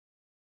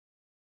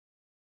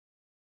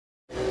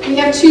We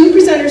have two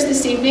presenters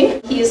this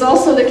evening. He is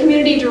also the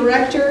Community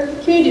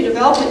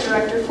Development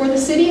Director for the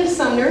City of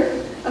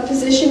Sumner, a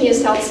position he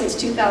has held since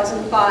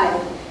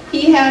 2005.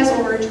 He has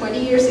over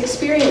 20 years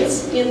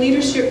experience in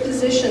leadership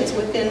positions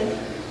within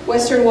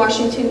Western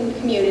Washington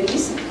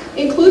communities,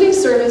 including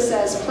service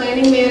as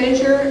Planning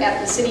Manager at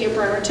the City of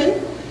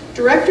Bremerton,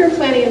 Director of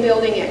Planning and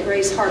Building at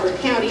Grace Harbor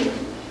County,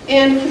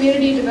 and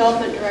Community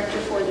Development Director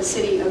for the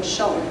City of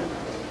Shelton.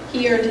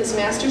 He earned his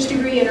master's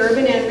degree in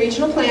Urban and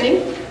Regional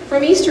Planning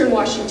from Eastern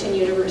Washington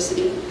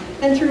University,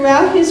 and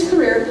throughout his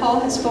career, Paul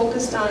has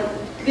focused on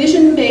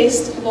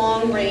vision-based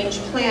long-range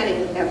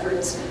planning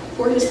efforts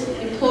for his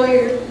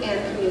employer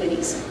and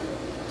communities.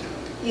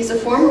 He's a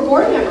former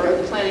board member of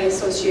the Planning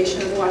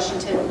Association of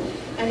Washington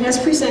and has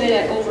presented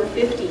at over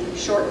 50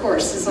 short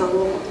courses on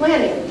local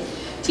planning,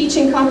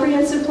 teaching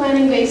comprehensive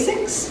planning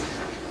basics,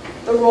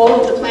 the role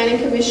of the Planning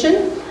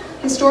Commission,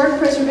 historic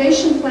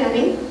preservation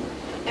planning,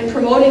 and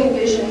promoting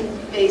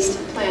vision-based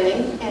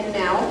planning, and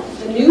now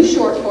the new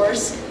short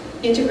course,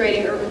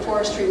 Integrating Urban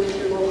Forestry with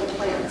Your Local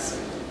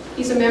Plans.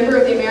 He's a member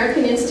of the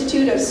American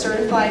Institute of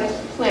Certified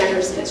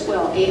Planners as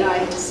well,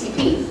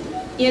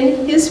 AICP.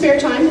 In his spare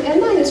time,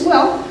 and mine as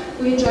well,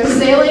 we enjoy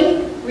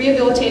sailing,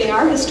 rehabilitating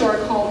our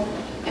historic home,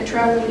 and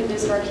traveling to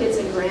visit our kids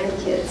and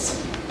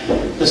grandkids.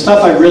 The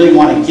stuff I really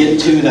want to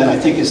get to that I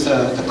think is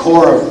the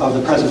core of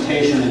the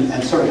presentation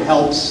and sort of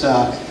helps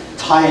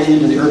tie it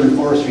into the urban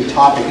forestry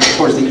topic is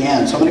towards the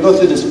end. So I'm going to go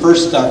through this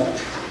first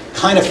stuff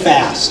kind of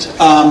fast.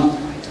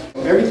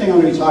 Everything I'm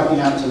going to be talking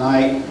about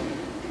tonight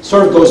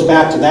sort of goes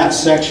back to that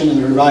section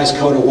in the Revised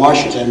Code of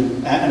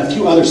Washington and a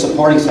few other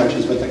supporting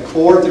sections, but the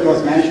core of the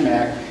Growth Management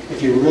Act,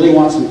 if you really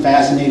want some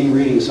fascinating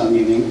reading some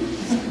evening,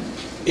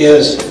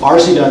 is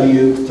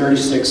RCW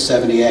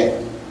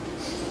 3678.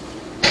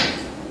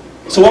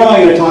 So what am I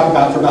going to talk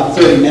about for about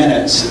 30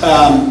 minutes?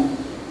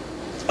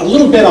 A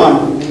little bit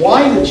on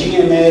why the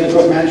GMA, the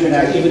Growth Management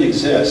Act, even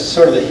exists,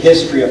 sort of the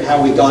history of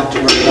how we got to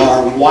where we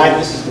are, why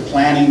this is the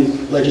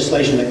planning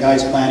legislation that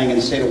guides planning in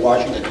the state of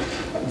Washington.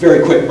 A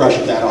very quick brush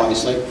at that,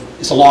 obviously.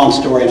 It's a long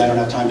story and I don't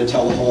have time to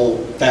tell the whole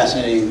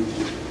fascinating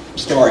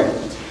story.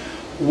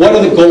 What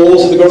are the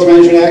goals of the Growth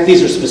Management Act?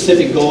 These are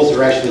specific goals that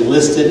are actually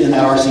listed in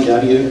that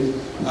RCW.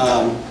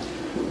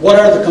 What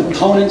are the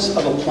components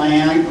of a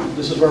plan?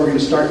 This is where we're going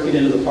to start to get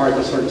into the part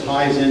that sort of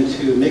ties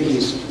into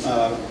Mickey's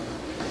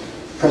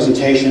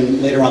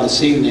presentation later on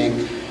this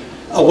evening.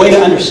 A way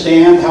to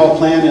understand how a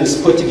plan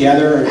is put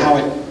together and how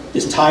it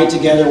is tied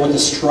together, what the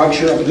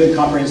structure of a good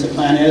comprehensive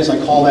plan is.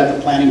 I call that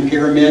the planning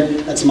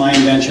pyramid. That's my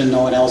invention.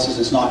 No one else's.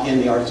 It's not in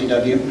the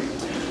RCW.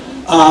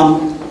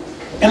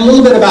 And a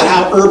little bit about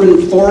how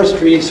urban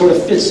forestry sort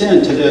of fits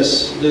into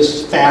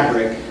this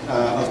fabric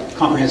of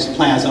comprehensive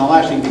plans. And I'll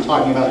actually be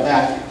talking about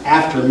that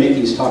after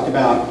Mickey's talked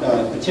about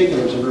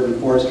particulars of urban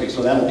forestry.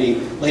 So that'll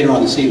be later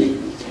on this evening.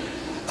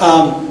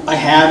 I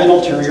have an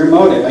ulterior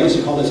motive. I used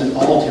to call this an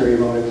ulterior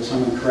motive, but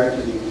someone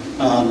corrected me.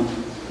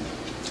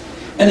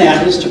 And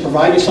that is to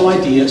provide you some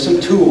ideas, some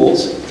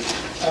tools,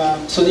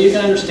 so that you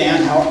can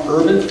understand how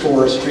urban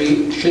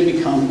forestry should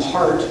become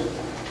part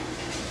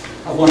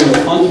of one of the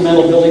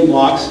fundamental building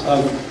blocks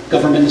of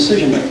government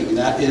decision making, and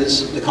that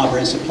is the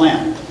comprehensive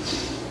plan.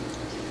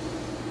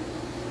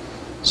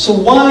 So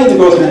why the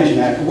Growth Management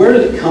Act? Where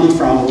did it come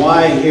from?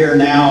 Why here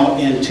now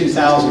in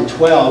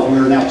 2012,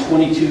 we're now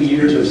 22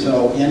 years or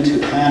so into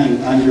planning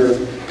under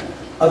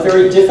a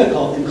very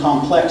difficult and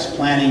complex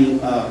planning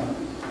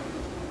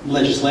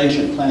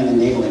legislation, Planning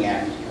Enabling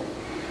Act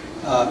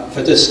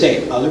for this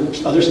state.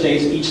 Other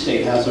states, each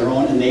state has their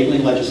own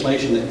enabling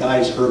legislation that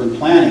guides urban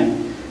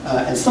planning,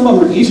 and some of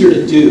them are easier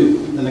to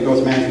do than the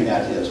Growth Management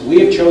Act is.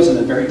 We have chosen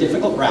a very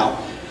difficult route,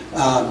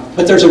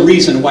 but there's a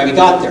reason why we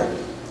got there.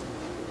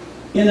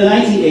 In the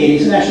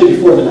 1980s, and actually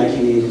before the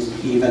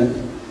 1980s even,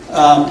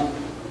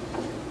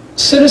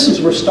 citizens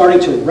were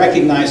starting to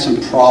recognize some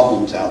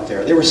problems out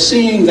there. They were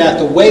seeing that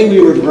the way we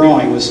were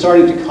growing was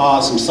starting to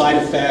cause some side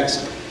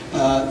effects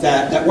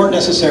that weren't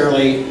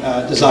necessarily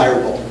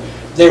desirable.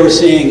 They were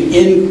seeing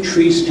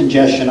increased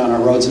congestion on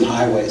our roads and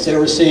highways. They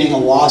were seeing a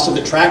loss of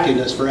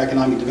attractiveness for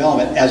economic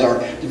development as our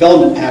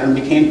development pattern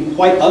became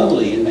quite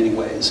ugly in many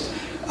ways.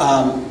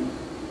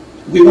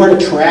 We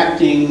weren't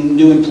attracting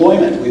new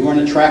employment. We weren't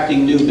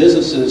attracting new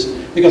businesses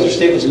because our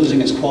state was losing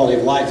its quality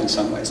of life in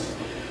some ways.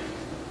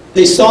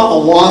 They saw a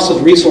loss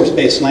of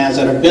resource-based lands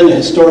that have been the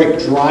historic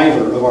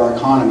driver of our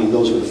economy.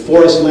 Those were the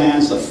forest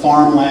lands, the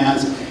farm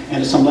lands,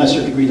 and to some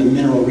lesser degree the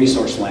mineral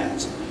resource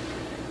lands.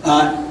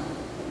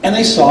 And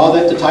they saw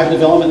that the type of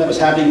development that was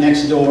happening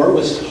next door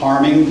was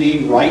harming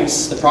the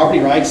rights, the property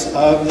rights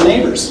of the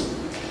neighbors.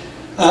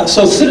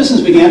 So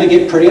citizens began to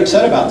get pretty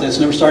upset about this,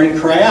 and they were starting to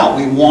cry out,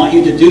 we want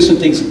you to do some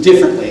things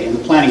differently in the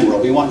planning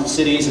world. We want the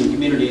cities and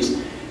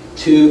communities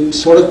to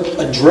sort of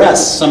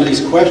address some of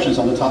these questions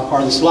on the top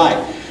part of the slide.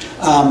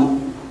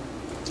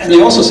 And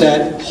they also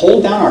said,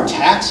 hold down our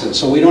taxes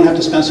so we don't have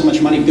to spend so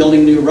much money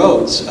building new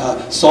roads.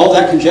 Solve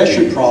that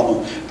congestion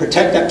problem.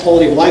 Protect that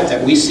quality of life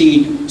that we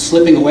see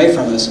slipping away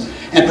from us,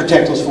 and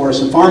protect those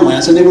forests and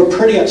farmlands. And they were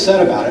pretty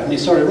upset about it, and they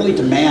started really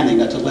demanding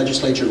that the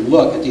legislature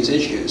look at these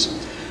issues.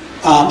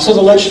 So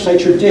the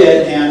legislature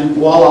did, and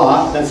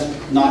voila, that's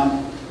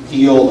not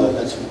viola,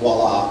 that's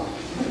voila.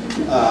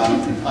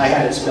 I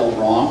had it spelled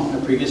wrong in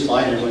the previous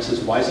slide, and everyone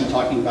says, why is he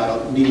talking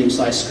about a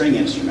medium-sized string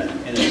instrument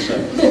in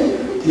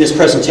his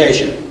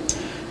presentation?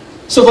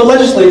 So the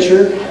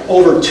legislature,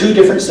 over 2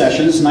 different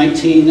sessions,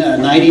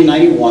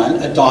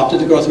 1990-91, adopted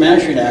the Growth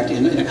Management Act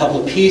in a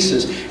couple of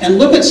pieces. And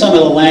look at some of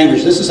the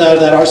language. This is out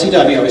of that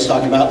RCW I was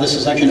talking about. This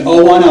is section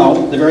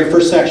 010, the very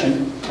first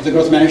section of the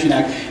Growth Management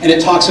Act, and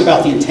it talks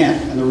about the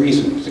intent and the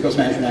reason the Growth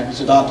Management Act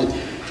was adopted.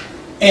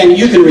 And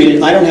you can read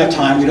it. I don't have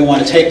time. We don't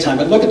want to take time.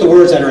 But look at the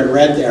words that are in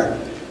red there.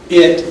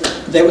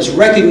 That was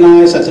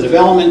recognized that the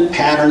development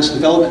patterns,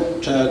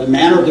 the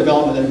manner of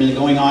development that had been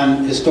going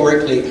on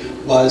historically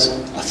was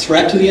a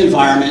threat to the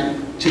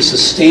environment, to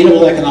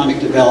sustainable economic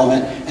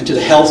development, and to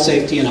the health,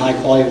 safety, and high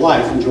quality of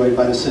life enjoyed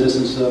by the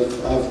citizens of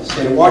the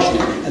state of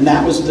Washington. And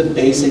that was the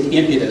basic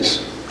impetus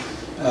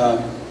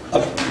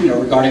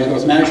regarding the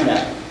Growth Management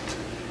Act.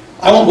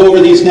 I won't go over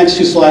these next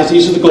 2 slides.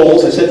 These are the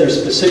goals. I said there's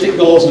specific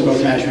goals in the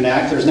Growth Management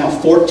Act. There's now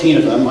 14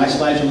 of them. My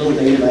slides are a little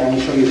dated. I only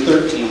show you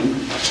 13.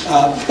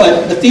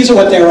 But these are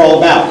what they're all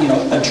about.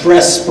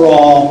 Address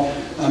sprawl,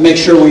 make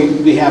sure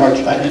we have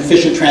an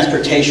efficient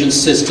transportation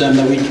system,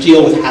 that we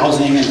deal with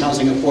housing and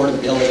housing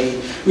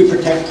affordability. We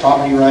protect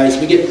property rights.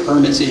 We get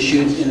permits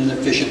issued in an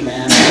efficient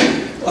manner.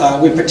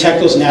 We protect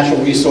those natural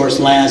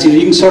resource lands.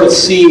 You can sort of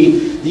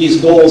see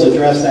these goals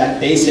address that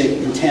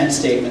basic intent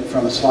statement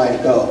from a slide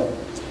ago.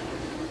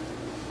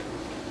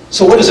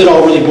 So what does it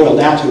all really boil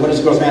down to? What does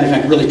the Growth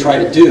Management Act really try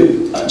to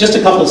do? Just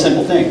a couple of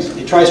simple things.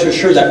 It tries to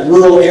assure that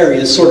rural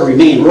areas sort of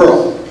remain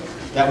rural,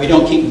 that we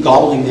don't keep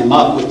gobbling them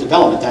up with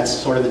development. That's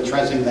sort of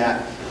addressing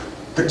that,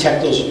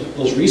 protect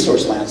those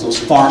resource lands, those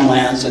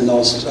farmlands and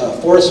those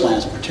forest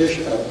lands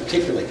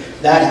particularly.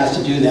 That has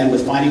to do then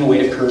with finding a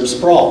way to curb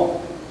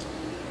sprawl.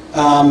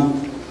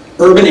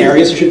 Urban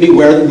areas should be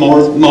where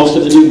most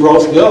of the new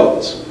growth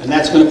goes, and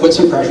that's going to put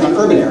some pressure on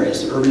urban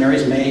areas. The urban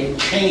areas may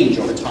change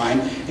over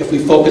time if we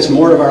focus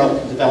more of our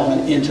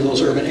development into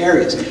those urban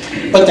areas.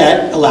 But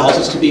that allows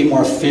us to be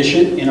more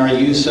efficient in our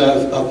use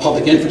of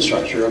public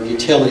infrastructure, of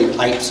utility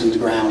pipes in the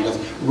ground,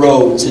 of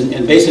roads,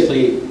 and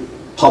basically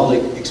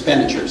public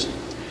expenditures.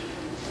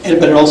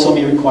 But it also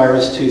may require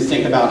us to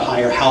think about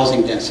higher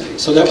housing density.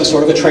 So that was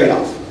sort of a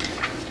trade-off.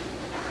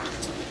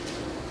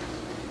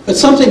 But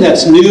something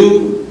that's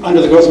new under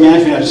the Growth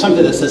Management Act is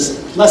something that's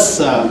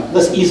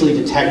less easily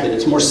detected.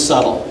 It's more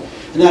subtle.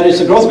 And that is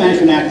the Growth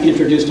Management Act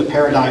introduced a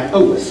paradigm.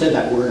 Oh, I said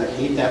that word. I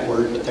hate that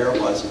word, but there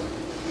it was.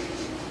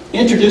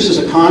 Introduces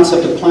a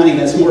concept of planning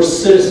that's more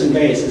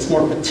citizen-based. It's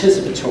more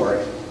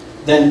participatory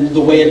than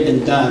the way it had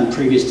been done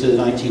previous to the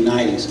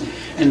 1990s.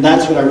 And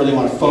that's what I really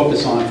want to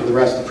focus on for the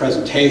rest of the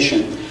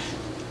presentation.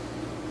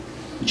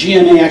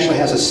 GMA actually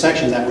has a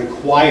section that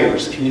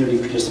requires community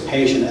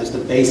participation as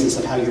the basis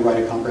of how you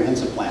write a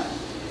comprehensive plan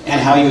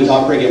and how you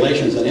adopt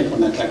regulations that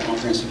implement that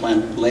comprehensive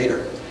plan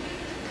later.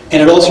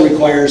 And it also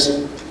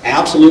requires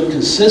absolute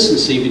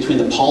consistency between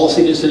the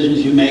policy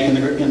decisions you make in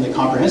the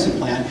comprehensive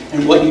plan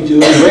and what you do in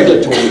the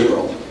regulatory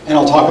world. And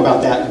I'll talk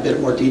about that in a bit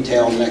more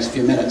detail in the next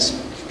few minutes.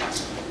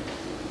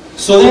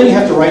 So then you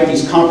have to write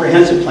these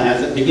comprehensive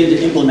plans that begin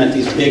to implement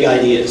these big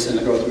ideas in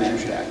the Growth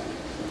Management Act.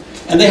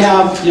 And they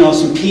have,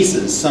 some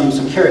pieces, some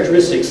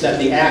characteristics that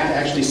the Act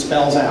actually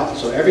spells out.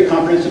 So every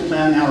comprehensive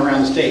plan now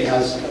around the state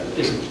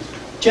is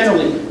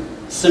generally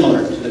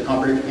similar to the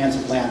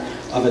comprehensive plan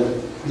of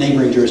a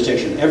neighboring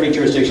jurisdiction. Every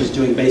jurisdiction is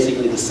doing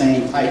basically the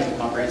same type of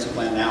comprehensive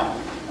plan now.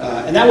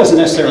 And that wasn't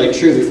necessarily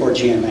true before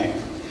GMA.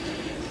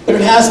 But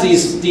it has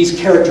these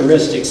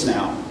characteristics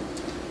now.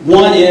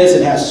 One is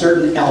it has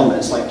certain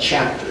elements like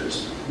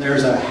chapters.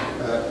 There's a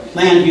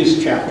land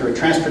use chapter, a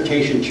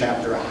transportation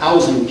chapter, a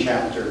housing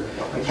chapter,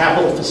 a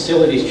capital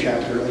facilities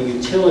chapter, a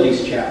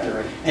utilities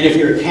chapter, and if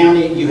you're a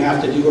county, you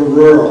have to do a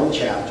rural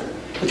chapter.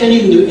 But then you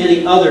can do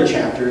any other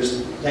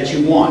chapters that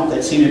you want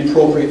that seem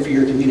appropriate for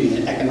your community,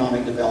 an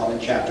economic development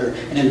chapter,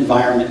 an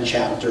environment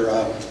chapter,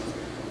 a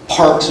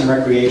parks and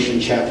recreation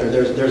chapter.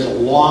 There's a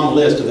long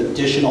list of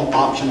additional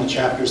optional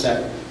chapters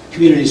that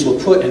communities will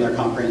put in their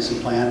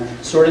comprehensive plan,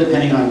 sort of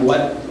depending on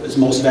what is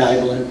most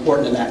valuable and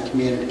important in that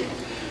community.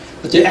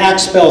 But the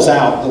Act spells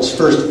out those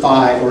first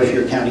 5, or if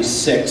your county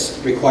 6,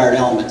 required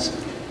elements.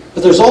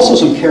 But there's also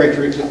some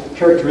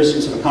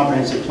characteristics of a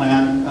comprehensive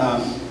plan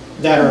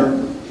that are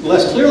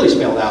less clearly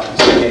spelled out in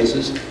some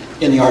cases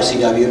in the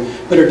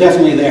RCW, but are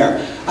definitely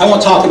there. I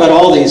won't talk about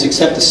all these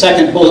except the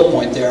second bullet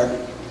point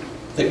there,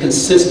 the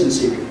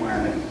consistency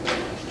requirement.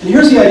 And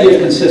here's the idea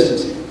of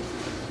consistency.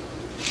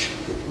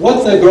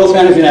 What the Growth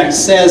Management Act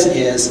says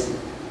is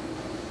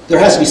there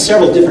has to be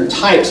several different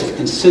types of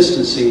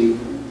consistency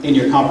in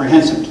your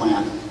comprehensive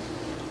plan.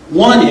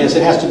 One is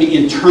it has to be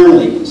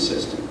internally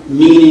consistent,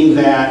 meaning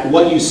that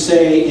what you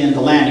say in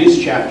the land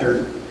use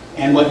chapter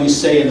and what you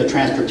say in the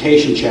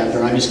transportation chapter,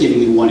 and I'm just giving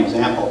you one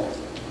example,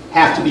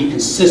 have to be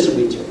consistent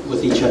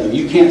with each other.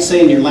 You can't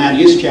say in your land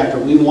use chapter,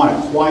 we want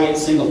a quiet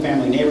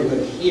single-family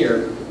neighborhood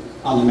here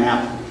on the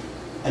map,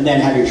 and then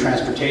have your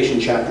transportation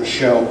chapter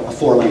show a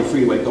 4-lane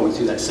freeway going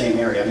through that same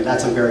area. I mean,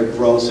 that's a very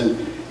gross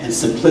and and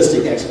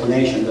simplistic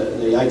explanation.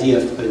 The idea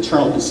of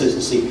internal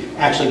consistency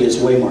actually gets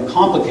way more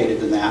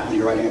complicated than that when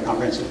you're writing a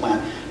comprehensive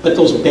plan. But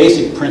those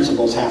basic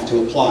principles have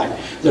to apply.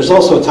 There's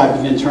also a type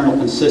of internal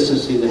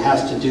consistency that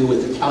has to do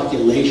with the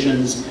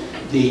calculations,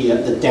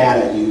 the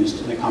data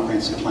used in a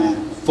comprehensive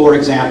plan. For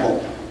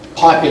example,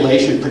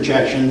 population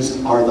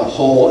projections are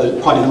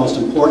probably the most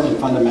important and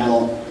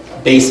fundamental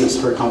basis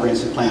for a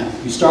comprehensive plan.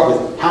 You start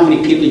with how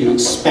many people you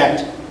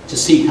expect to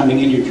see coming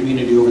in your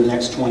community over the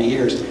next 20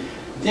 years.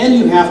 Then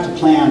you have to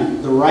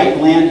plan the right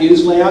land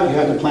use layout. You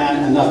have to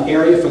plan enough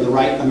area for the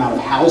right amount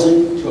of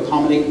housing to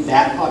accommodate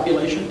that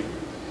population.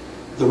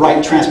 The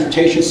right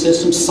transportation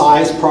system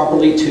sized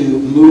properly to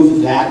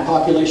move that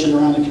population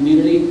around the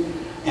community.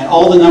 And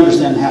all the numbers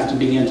then have to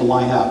begin to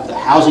line up. The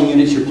housing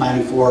units you're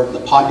planning for, the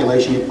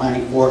population you're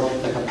planning for,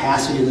 the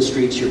capacity of the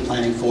streets you're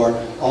planning for,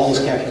 all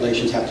those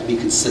calculations have to be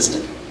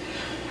consistent.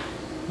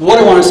 What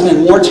I want to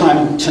spend more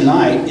time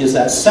tonight is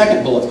that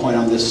second bullet point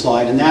on this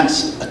slide, and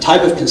that's a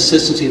type of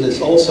consistency that's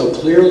also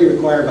clearly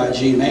required by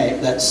GMA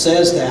that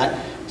says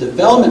that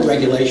development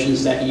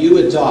regulations that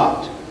you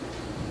adopt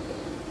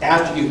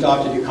after you've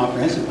adopted your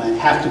comprehensive plan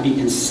have to be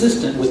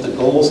consistent with the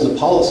goals and the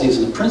policies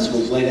and the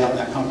principles laid out in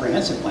that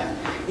comprehensive plan.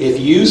 If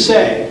you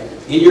say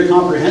in your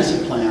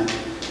comprehensive plan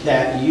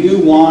that you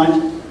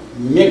want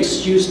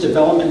mixed-use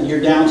development in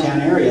your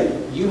downtown area,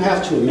 you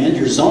have to amend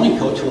your zoning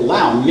code to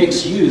allow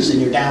mixed use in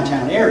your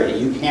downtown area.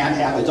 You can't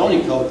have a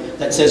zoning code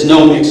that says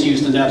no mixed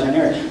use in the downtown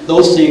area.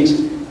 Those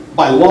things,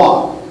 by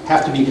law,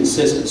 have to be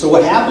consistent. So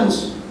what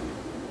happens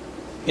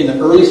in the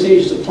early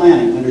stages of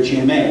planning under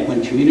GMA,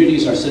 when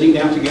communities are sitting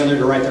down together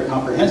to write their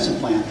comprehensive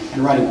plan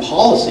and writing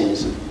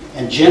policies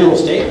and general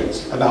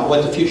statements about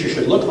what the future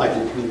should look like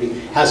in the community,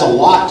 has a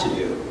lot to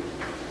do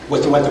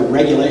with what the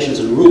regulations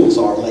and rules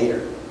are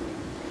later.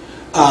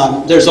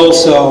 There's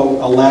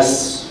also a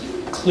less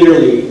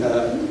clearly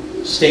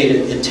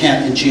stated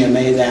intent in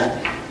GMA that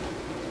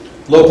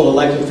local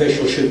elected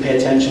officials should pay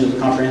attention to the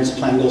comprehensive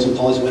plan goals and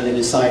policies when they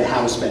decide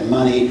how to spend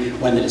money,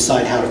 when they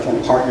decide how to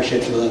form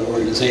partnerships with other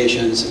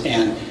organizations,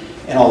 and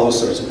all those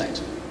sorts of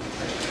things.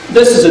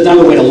 This is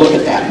another way to look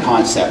at that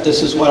concept.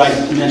 This is what I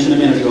mentioned a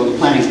minute ago, the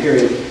planning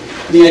period.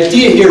 The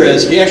idea here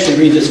is, if you actually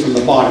read this from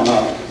the bottom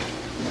up,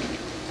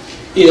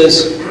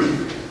 is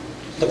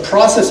the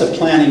process of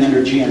planning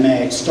under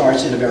GMA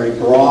starts in a very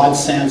broad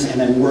sense and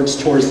then works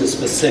towards the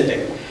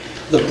specific.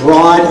 The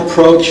broad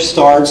approach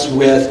starts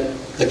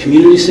with the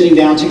community sitting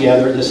down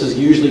together. This is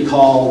usually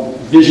called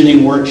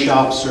visioning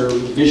workshops or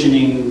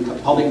visioning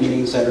public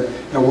meetings that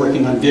are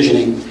working on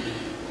visioning,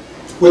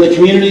 where the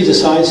community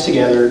decides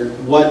together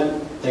what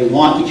they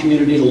want the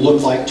community to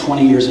look like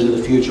 20 years into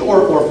the future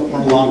or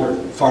longer,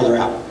 farther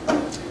out.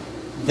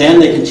 Then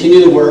they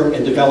continue to work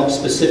and develop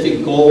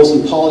specific goals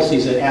and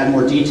policies that add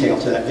more detail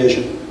to that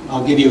vision.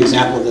 I'll give you an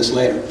example of this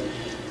later.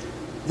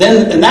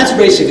 And that's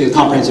basically the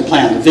comprehensive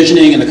plan, the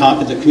visioning and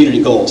the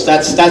community goals.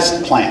 That's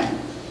the plan.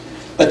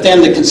 But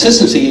then the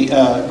consistency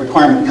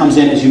requirement comes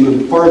in as you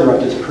move further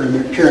up this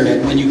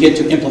pyramid when you get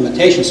to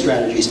implementation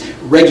strategies.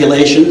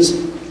 Regulations,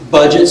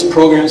 budgets,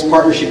 programs,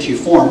 partnerships you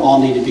form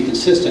all need to be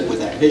consistent with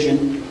that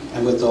vision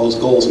and with those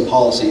goals and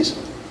policies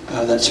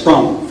that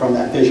sprung from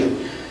that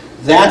vision.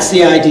 That's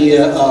the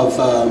idea of,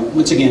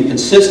 once again,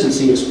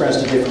 consistency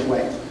expressed a different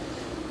way.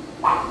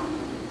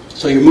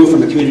 So you move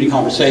from a community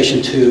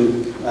conversation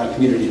to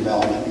community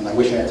development, and I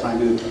wish I had time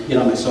to get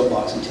on my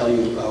soapbox and tell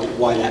you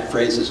why that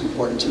phrase is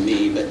important to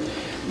me, but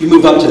you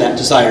move up to that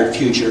desired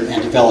future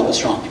and develop a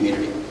strong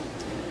community.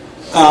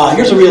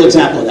 Here's a real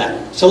example of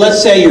that. So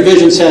let's say your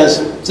vision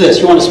says this: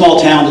 you want a small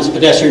town that's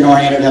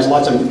pedestrian-oriented, has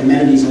lots of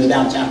amenities in the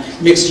downtown,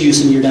 mixed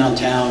use in your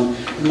downtown.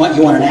 You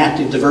want an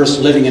active, diverse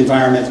living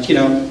environment, you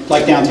know,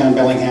 like downtown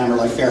Bellingham or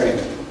like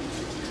Fairhaven.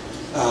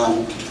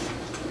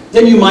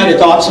 Then you might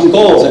adopt some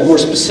goals that are more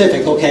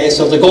specific. Okay,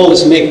 so the goal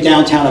is to make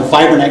downtown a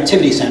vibrant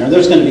activity center.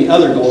 There's going to be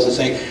other goals that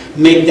say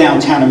make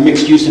downtown a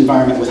mixed-use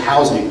environment with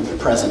housing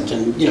present,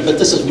 and but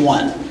this is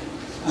one.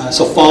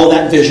 So follow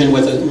that vision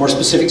with a more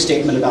specific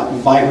statement about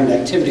vibrant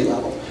activity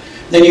level.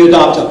 Then you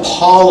adopt a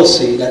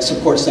policy that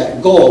supports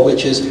that goal,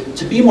 which is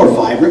to be more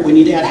vibrant, we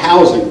need to add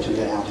housing to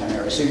the downtown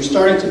area. So you're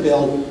starting to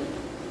build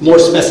more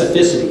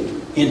specificity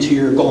into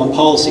your goal and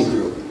policy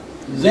group.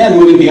 Then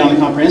moving beyond the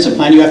comprehensive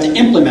plan, you have to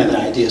implement that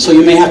idea. So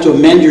you may have to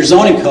amend your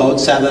zoning code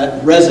so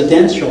that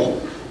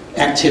residential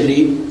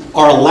activity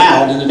are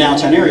allowed in the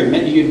downtown area.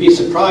 You'd be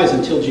surprised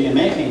until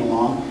GMA came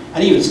along,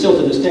 and even still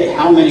to this day,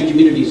 how many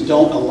communities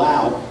don't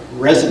allow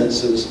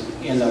residences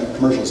in the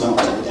commercial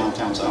zones, in the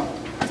downtown zone.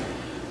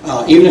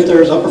 Even if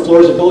there's upper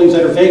floors of buildings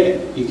that are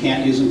vacant, you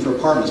can't use them for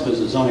apartments because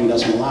the zoning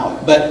doesn't allow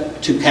it.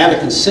 But to have a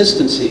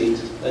consistency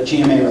that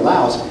GMA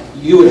allows,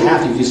 you would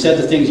have to, if you said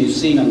the things you've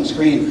seen on the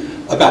screen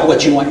about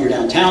what you want your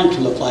downtown to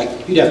look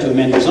like, you'd have to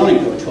amend your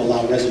zoning code to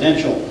allow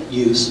residential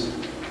use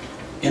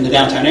in the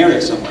downtown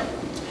area somewhere.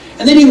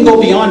 And then you can go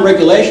beyond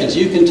regulations.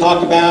 You can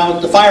talk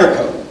about the fire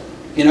code.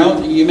 You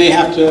know, you may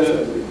have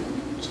to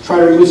try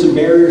to remove some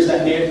barriers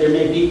that there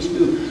may be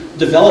to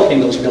developing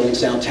those buildings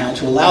downtown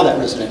to allow that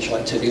residential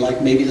activity,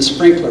 like maybe the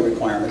sprinkler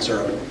requirements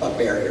are a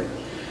barrier.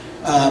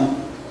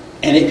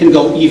 And it can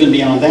go even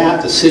beyond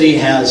that. The city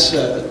has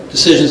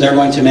decisions they're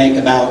going to make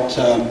about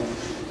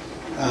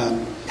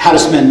how to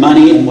spend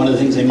money, and one of the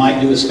things they might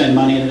do is spend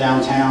money in the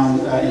downtown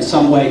in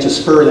some way to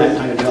spur that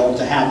kind of development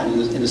to happen.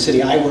 In the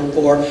city I work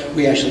for,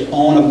 we actually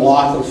own a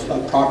block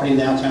of property in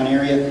the downtown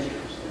area.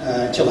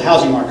 Until the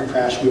housing market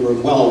crashed, we were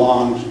well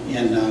along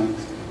in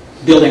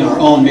building our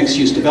own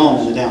mixed-use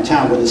development in the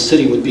downtown, where the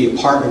city would be a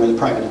partner with a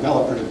private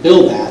developer to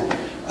build that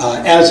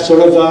as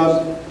sort of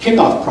a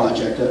kickoff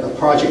project, a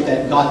project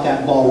that got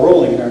that ball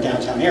rolling in our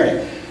downtown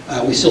area.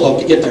 We still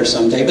hope to get there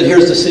someday, but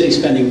here's the city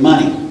spending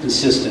money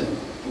consistent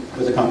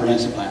with a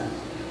comprehensive plan.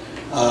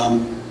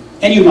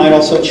 And you might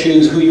also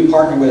choose who you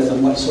partner with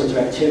and what sorts of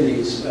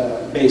activities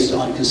based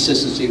on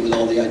consistency with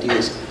all the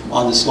ideas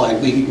on the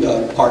slide. We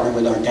partner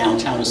with our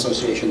downtown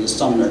association, the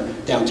Sumner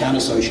Downtown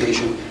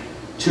Association,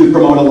 to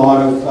promote a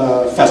lot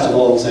of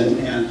festivals and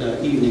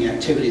evening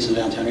activities in the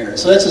downtown area.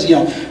 So that's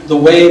the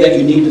way that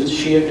you need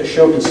to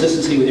show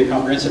consistency with your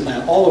comprehensive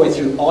plan all the way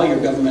through all your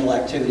governmental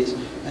activities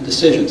and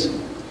decisions.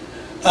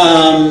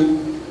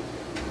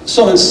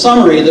 So in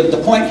summary,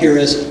 the point here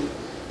is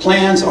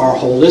plans are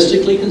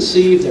holistically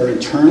conceived, they're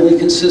internally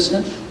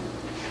consistent.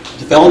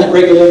 Development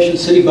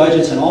regulations, city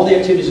budgets, and all the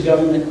activities of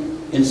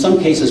government in some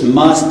cases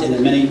must, and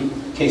in many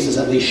cases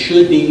at least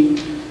should be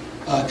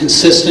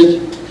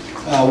consistent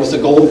with the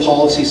goal and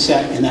policy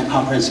set in that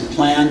comprehensive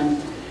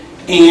plan.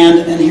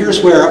 And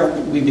here's where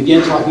we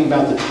begin talking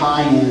about the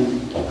tie-in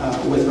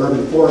with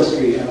urban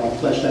forestry, and I'll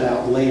flesh that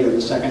out later in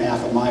the second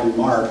half of my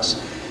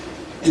remarks.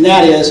 And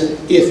that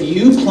is, if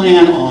you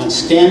plan on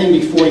standing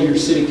before your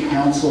city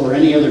council or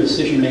any other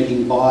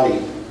decision-making body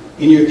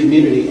in your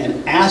community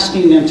and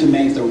asking them to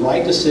make the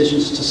right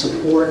decisions to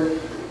support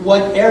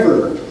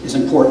whatever is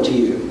important to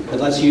you, but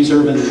let's use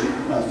urban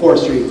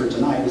forestry for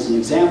tonight as an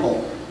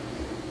example.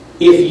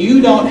 If you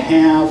don't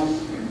have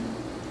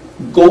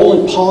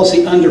goal and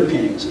policy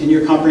underpinnings in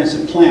your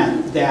comprehensive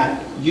plan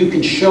that you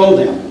can show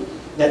them,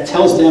 that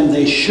tells them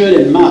they should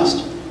and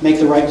must make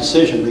the right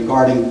decision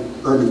regarding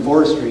urban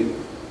forestry,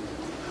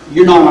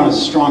 you're not on as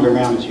strong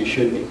ground as you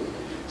should be.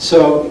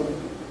 So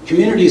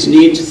communities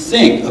need to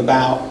think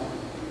about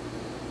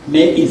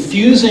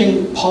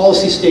infusing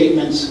policy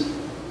statements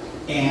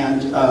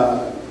and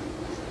a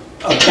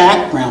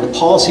background, a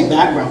policy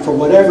background for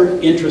whatever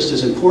interest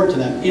is important to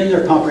them in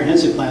their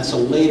comprehensive plan, so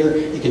later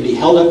it can be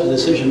held up to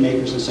decision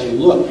makers and say,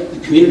 look, the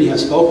community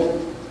has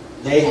spoken.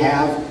 They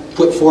have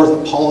put forth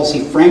a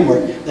policy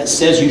framework that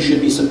says you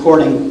should be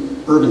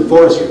supporting urban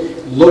forestry.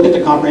 Look at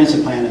the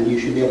comprehensive plan and you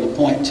should be able to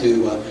point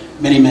to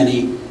many,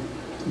 many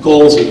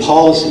goals and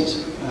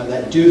policies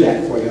that do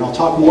that for you. And I'll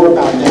talk more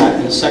about that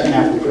in the second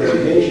half of the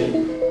presentation.